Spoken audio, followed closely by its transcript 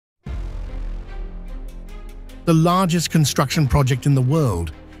the largest construction project in the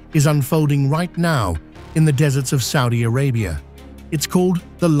world, is unfolding right now in the deserts of Saudi Arabia. It's called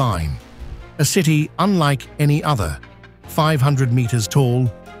The Line, a city unlike any other, 500 meters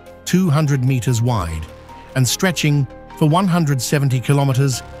tall, 200 meters wide, and stretching for 170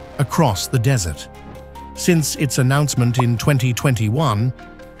 kilometers across the desert. Since its announcement in 2021,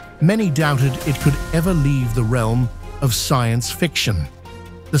 many doubted it could ever leave the realm of science fiction.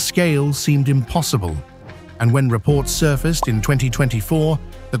 The scale seemed impossible, and when reports surfaced in 2024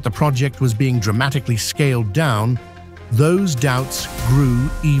 that the project was being dramatically scaled down, those doubts grew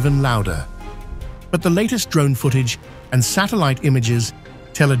even louder. But the latest drone footage and satellite images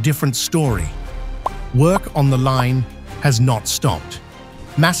tell a different story. Work on the line has not stopped.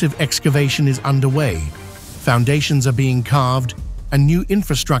 Massive excavation is underway, foundations are being carved, and new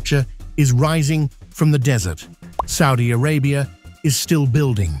infrastructure is rising from the desert. Saudi Arabia is still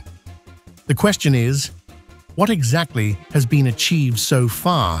building. The question is, what exactly has been achieved so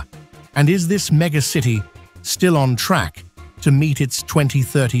far, and is this megacity still on track to meet its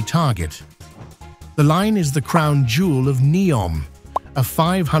 2030 target? The line is the crown jewel of NEOM, a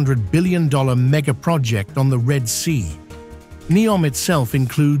 $500 billion mega-project on the Red Sea. NEOM itself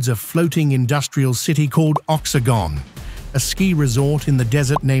includes a floating industrial city called Oxagon, a ski resort in the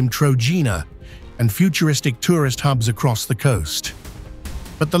desert named Trojena, and futuristic tourist hubs across the coast.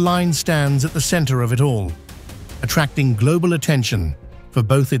 But the line stands at the center of it all, attracting global attention for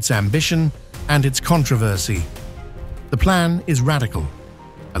both its ambition and its controversy. The plan is radical: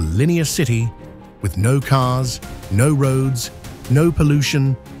 a linear city with no cars, no roads, no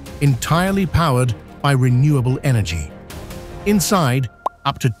pollution, entirely powered by renewable energy. Inside,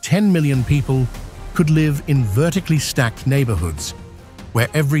 up to 10 million people could live in vertically stacked neighborhoods, where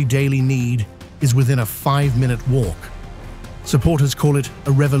every daily need is within a 5-minute walk. Supporters call it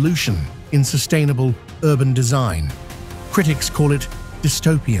a revolution in sustainable urban design. Critics call it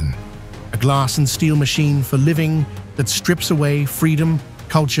dystopian, a glass and steel machine for living that strips away freedom,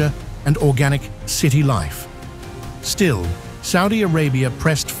 culture, and organic city life. Still, Saudi Arabia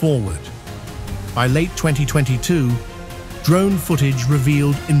pressed forward. By late 2022, drone footage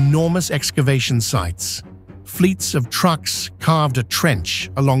revealed enormous excavation sites. Fleets of trucks carved a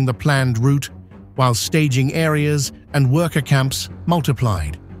trench along the planned route, while staging areas and worker camps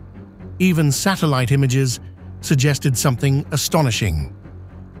multiplied. Even satellite images suggested something astonishing.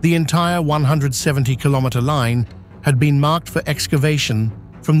 The entire 170-kilometer line had been marked for excavation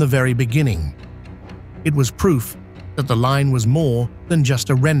from the very beginning. It was proof that the line was more than just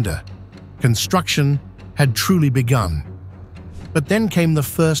a render. Construction had truly begun. But then came the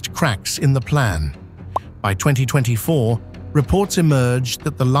first cracks in the plan. By 2024, reports emerged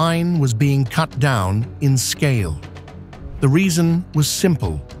that the line was being cut down in scale. The reason was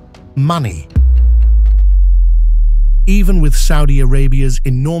simple: money. Even with Saudi Arabia's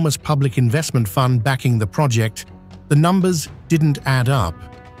enormous public investment fund backing the project, the numbers didn't add up.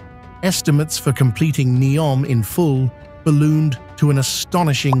 Estimates for completing NEOM in full ballooned to an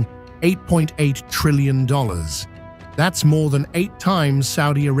astonishing $8.8 trillion. That's more than 8 times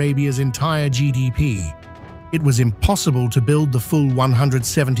Saudi Arabia's entire GDP. It was impossible to build the full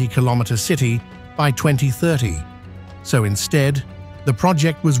 170-kilometer city by 2030. So instead, the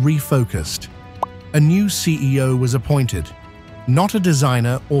project was refocused. A new CEO was appointed, not a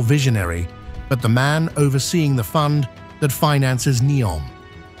designer or visionary, but the man overseeing the fund that finances NEOM.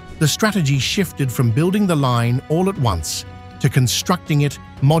 The strategy shifted from building the line all at once to constructing it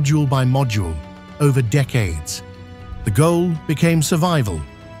module by module over decades. The goal became survival: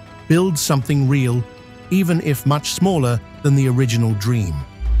 build something real, even if much smaller than the original dream.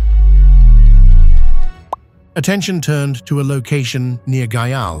 Attention turned to a location near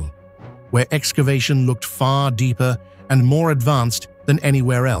Gayal, where excavation looked far deeper and more advanced than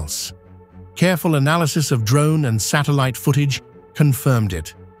anywhere else. Careful analysis of drone and satellite footage confirmed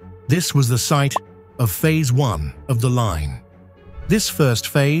it. This was the site of Phase 1 of the line. This first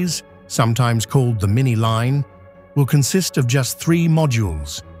phase, sometimes called the mini-line, will consist of just 3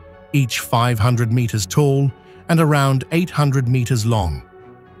 modules, each 500 meters tall and around 800 meters long.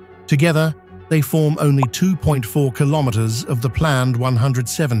 Together, they form only 2.4 kilometers of the planned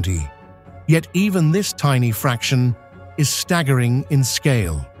 170. Yet even this tiny fraction is staggering in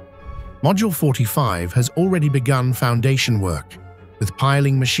scale. Module 45 has already begun foundation work, with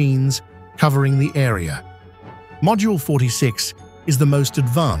piling machines covering the area. Module 46 is the most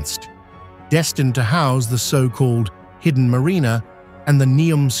advanced, destined to house the so-called Hidden Marina and the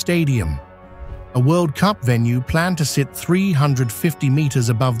NEOM Stadium, a World Cup venue planned to sit 350 meters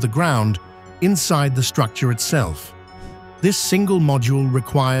above the ground inside the structure itself. This single module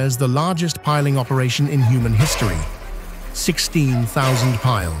requires the largest piling operation in human history, 16,000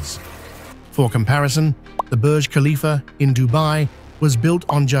 piles. For comparison, the Burj Khalifa in Dubai was built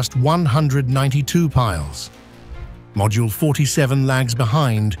on just 192 piles. Module 47 lags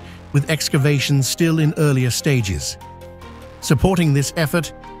behind, with excavations still in earlier stages. Supporting this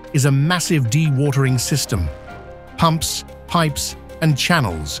effort is a massive dewatering system, pumps, pipes, and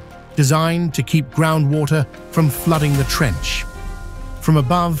channels designed to keep groundwater from flooding the trench. From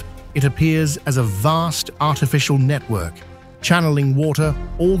above, it appears as a vast artificial network, channeling water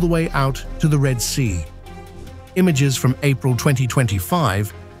all the way out to the Red Sea. Images from April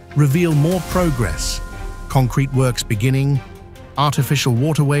 2025 reveal more progress, concrete works beginning, artificial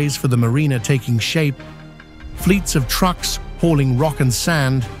waterways for the marina taking shape, fleets of trucks hauling rock and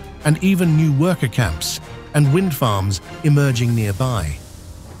sand, and even new worker camps and wind farms emerging nearby.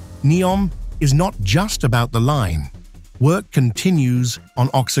 NEOM is not just about the line. Work continues on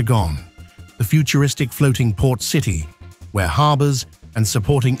Oxagon, the futuristic floating port city, where harbors and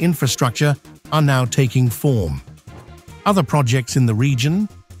supporting infrastructure are now taking form. Other projects in the region,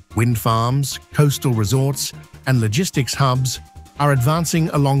 wind farms, coastal resorts, and logistics hubs, are advancing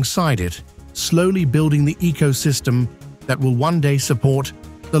alongside it, slowly building the ecosystem that will one day support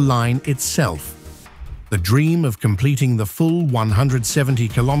the line itself. The dream of completing the full 170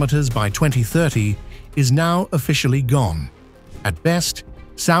 kilometers by 2030 is now officially gone. At best,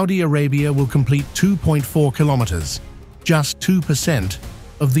 Saudi Arabia will complete 2.4 kilometers, just 2%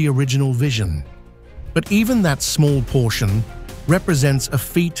 of the original vision. But even that small portion represents a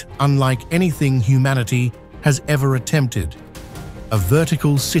feat unlike anything humanity has ever attempted. A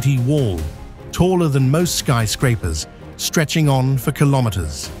vertical city wall, taller than most skyscrapers, stretching on for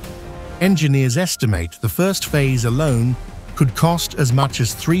kilometers. Engineers estimate the first phase alone could cost as much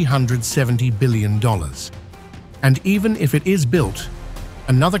as $370 billion. And even if it is built,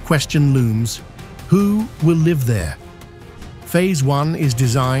 another question looms: who will live there? Phase 1 is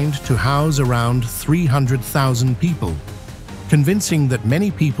designed to house around 300,000 people, convincing that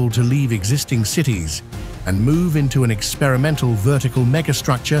many people to leave existing cities and move into an experimental vertical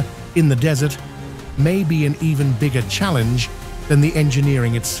megastructure in the desert may be an even bigger challenge than the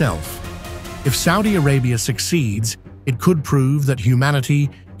engineering itself. If Saudi Arabia succeeds, it could prove that humanity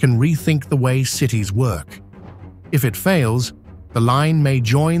can rethink the way cities work. If it fails, the line may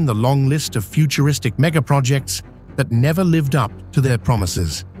join the long list of futuristic megaprojects that never lived up to their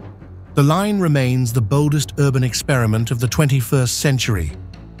promises. The line remains the boldest urban experiment of the 21st century.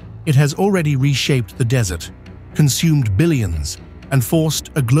 It has already reshaped the desert, consumed billions, and forced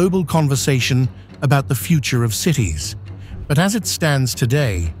a global conversation about the future of cities. But as it stands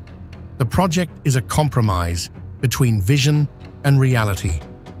today, the project is a compromise between vision and reality.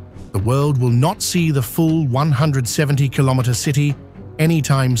 The world will not see the full 170-kilometer city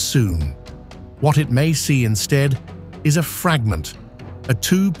anytime soon. What it may see instead is a fragment, a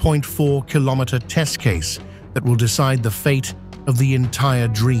 2.4-kilometer test case that will decide the fate of the entire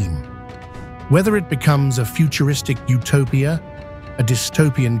dream. Whether it becomes a futuristic utopia, a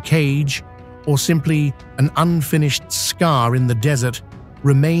dystopian cage, or simply an unfinished scar in the desert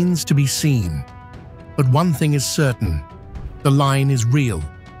remains to be seen. But one thing is certain: the line is real,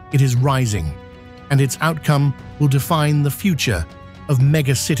 it is rising, and its outcome will define the future of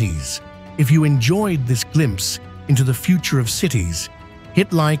mega-cities. If you enjoyed this glimpse into the future of cities,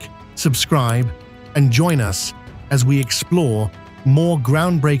 hit like, subscribe, and join us as we explore more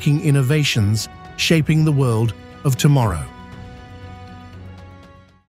groundbreaking innovations shaping the world of tomorrow.